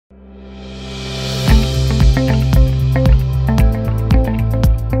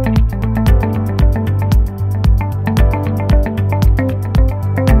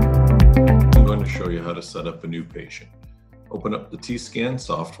Open up the Tekscan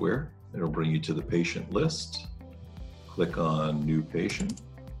software. It'll bring you to the patient list. Click on New Patient,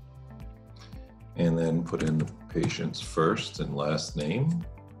 and then put in the patient's first and last name.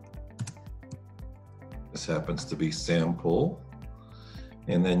 This happens to be Sample.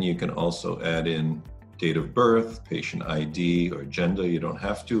 And then you can also add in date of birth, patient ID, or gender. You don't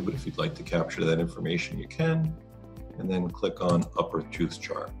have to, but if you'd like to capture that information, you can. And then click on Upper Tooth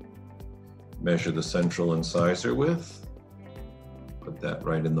Chart. Measure the central incisor width. Put that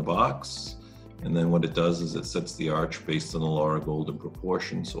right in the box. And then what it does is it sets the arch based on the Laura Golden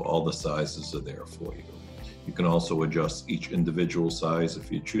proportion, so all the sizes are there for you. You can also adjust each individual size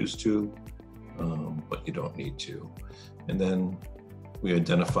if you choose to, but you don't need to. And then we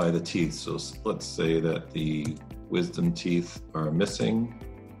identify the teeth. So let's say that the wisdom teeth are missing.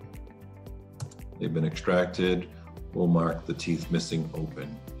 They've been extracted. We'll mark the teeth missing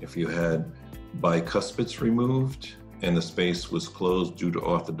open. If you had bicuspids removed and the space was closed due to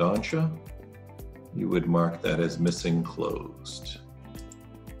orthodontia, you would mark that as missing closed.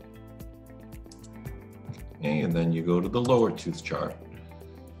 Okay, and then you go to the lower tooth chart.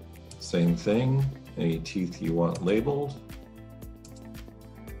 Same thing, any teeth you want labeled.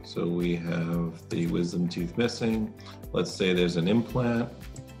 So we have the wisdom teeth missing. Let's say there's an implant.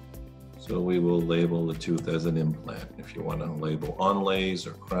 So we will label the tooth as an implant. If you want to label onlays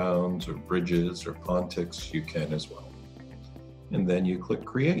or crowns or bridges or pontics, you can as well. And then you click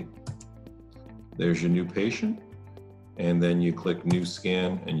Create. There's your new patient. And then you click New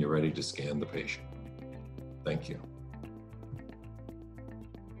Scan and you're ready to scan the patient. Thank you.